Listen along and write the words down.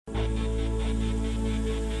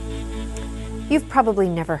You've probably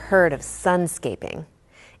never heard of Sun-Scaping.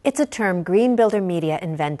 It's a term Green Builder Media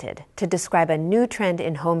invented to describe a new trend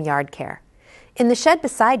in home yard care. In the shed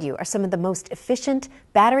beside you are some of the most efficient,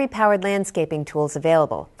 battery-powered landscaping tools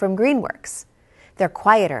available from Greenworks. They're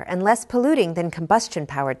quieter and less polluting than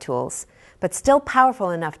combustion-powered tools, but still powerful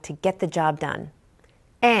enough to get the job done.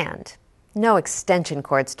 And no extension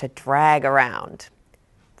cords to drag around.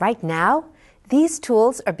 Right now, these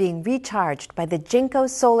tools are being recharged by the Jinko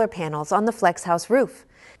solar panels on the Flex House roof.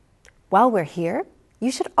 While we're here, you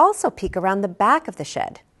should also peek around the back of the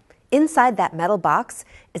shed. Inside that metal box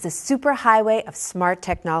is a superhighway of smart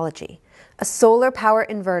technology, a solar power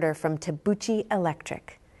inverter from Tabuchi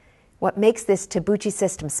Electric. What makes this Tabuchi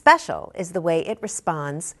system special is the way it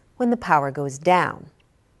responds when the power goes down.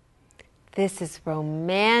 This is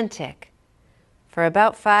romantic. For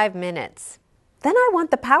about 5 minutes. Then I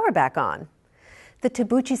want the power back on. The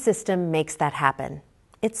Tabuchi system makes that happen.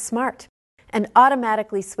 It's smart and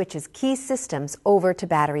automatically switches key systems over to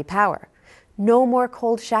battery power. No more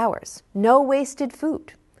cold showers, no wasted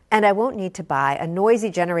food, and I won't need to buy a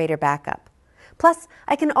noisy generator backup. Plus,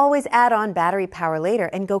 I can always add on battery power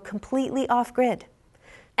later and go completely off-grid.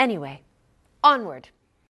 Anyway, onward.